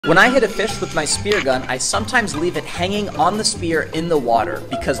When I hit a fish with my spear gun, I sometimes leave it hanging on the spear in the water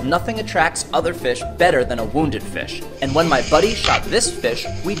because nothing attracts other fish better than a wounded fish. And when my buddy shot this fish,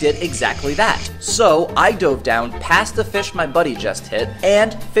 we did exactly that. So I dove down past the fish my buddy just hit,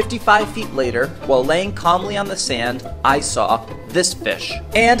 and 55 feet later, while laying calmly on the sand, I saw this fish.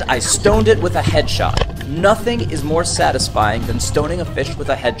 And I stoned it with a headshot. Nothing is more satisfying than stoning a fish with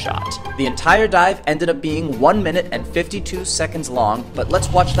a headshot. The entire dive ended up being 1 minute and 52 seconds long, but let's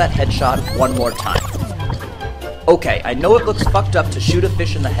watch that headshot one more time. Okay, I know it looks fucked up to shoot a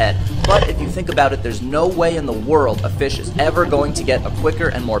fish in the head, but if you think about it, there's no way in the world a fish is ever going to get a quicker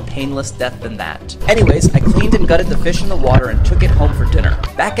and more painless death than that. Anyways, I cleaned and gutted the fish in the water and took it home for dinner.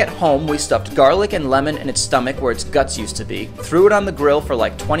 Back at home, we stuffed garlic and lemon in its stomach where its guts used to be, threw it on the grill for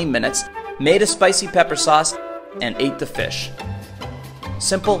like 20 minutes, made a spicy pepper sauce, and ate the fish.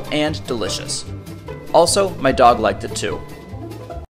 Simple and delicious. Also, my dog liked it too.